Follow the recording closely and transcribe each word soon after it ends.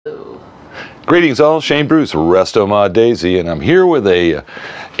Greetings all, Shane Bruce, Restomod Daisy, and I'm here with a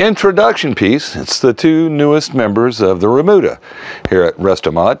introduction piece. It's the two newest members of the Remuda here at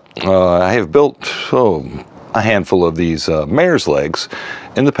Restomod. I have built a handful of these mare's legs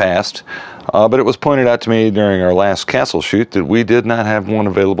in the past, but it was pointed out to me during our last castle shoot that we did not have one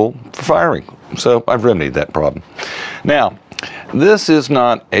available for firing, so I've remedied that problem. Now, this is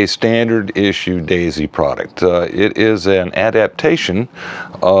not a standard issue Daisy product. It is an adaptation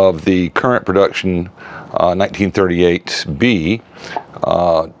of the current production 1938B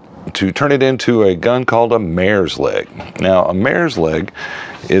to turn it into a gun called a mare's leg. Now, a mare's leg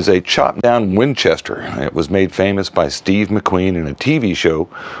is a chopped down Winchester. It was made famous by Steve McQueen in a TV show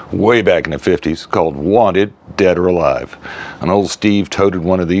way back in the 50s called Wanted, Dead or Alive. And old Steve toted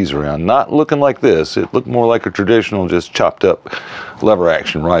one of these around, not looking like this. It looked more like a traditional, just chopped up lever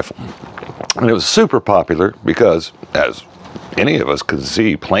action rifle. And it was super popular because, as any of us could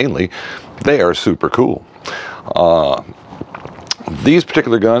see plainly, they are super cool. These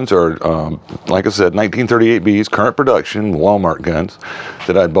particular guns are, like I said, 1938Bs, current production, Walmart guns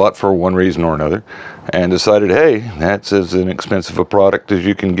that I bought for one reason or another and decided, hey, that's as inexpensive a product as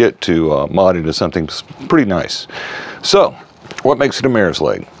you can get to mod into something pretty nice. So, what makes it a mare's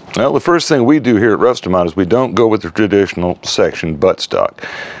leg? Well, the first thing we do here at Restomod is we don't go with the traditional section buttstock.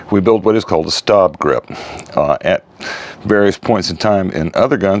 We build what is called a stop grip. At various points in time in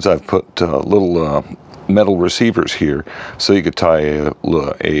other guns, I've put little metal receivers here so you could tie a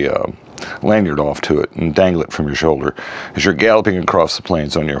lanyard off to it and dangle it from your shoulder as you're galloping across the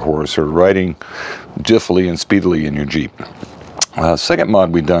plains on your horse or riding jiffily and speedily in your Jeep. Second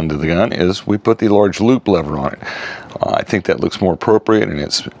mod we've done to the gun is we put the large loop lever on it. I think that looks more appropriate, and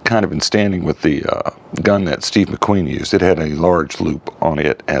it's kind of in standing with the gun that Steve McQueen used. It had a large loop on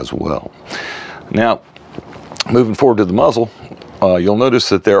it as well. Now, moving forward to the muzzle, you'll notice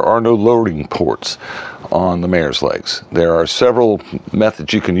that there are no loading ports on the mare's legs. There are several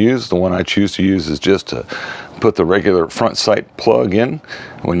methods you can use. The one I choose to use is just to put the regular front sight plug in.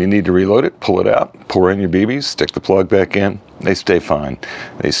 When you need to reload it, pull it out, pour in your BBs, stick the plug back in. They stay fine.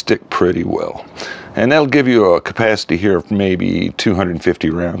 They stick pretty well. And that'll give you a capacity here of maybe 250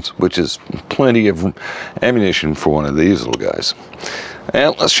 rounds, which is plenty of ammunition for one of these little guys.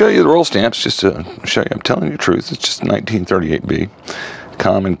 And let's show you the roll stamps just to show you I'm telling you the truth. It's just 1938B.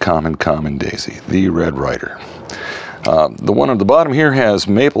 Common Daisy, the Red Ryder. The one on the bottom here has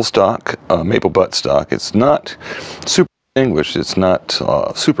maple stock, maple butt stock. It's not super distinguished, it's not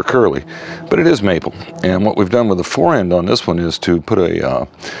super curly, but it is maple. And what we've done with the forend on this one is to put a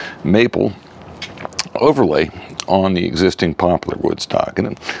maple overlay on the existing poplar wood stock,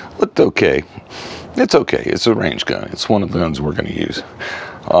 and it looked okay. It's okay. It's a range gun. It's one of the guns we're going to use.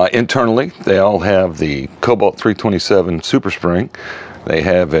 Internally, they all have the Cobalt 327 Super Spring. They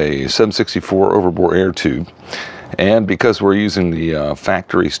have a 764 overbore air tube, and because we're using the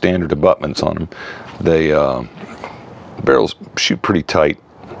factory standard abutments on them, the barrels shoot pretty tight.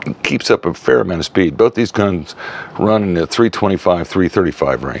 It keeps up a fair amount of speed. Both these guns run in the 325,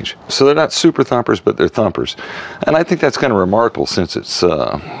 335 range. So they're not super thumpers, but they're thumpers. And I think that's kind of remarkable since it's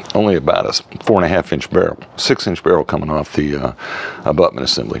only about a 4.5-inch barrel, 6-inch barrel coming off the abutment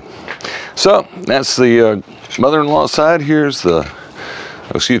assembly. So that's the mother-in-law side. Here's the,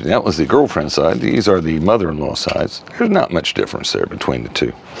 excuse me, that was the girlfriend side. These are the mother-in-law sides. There's not much difference there between the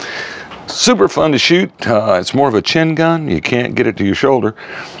two. Super fun to shoot. It's more of a chin gun. You can't get it to your shoulder,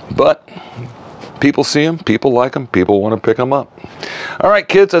 but people see them, people like them, people want to pick them up. All right,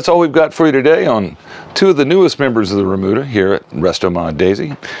 kids, that's all we've got for you today on two of the newest members of the Remuda here at Restomod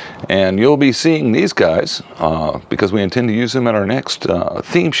Daisy. And you'll be seeing these guys because we intend to use them at our next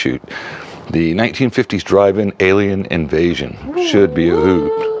theme shoot. The 1950s drive-in alien invasion. Should be a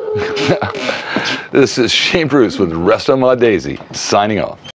hoot. This is Shane Bruce with Restomod Daisy, signing off.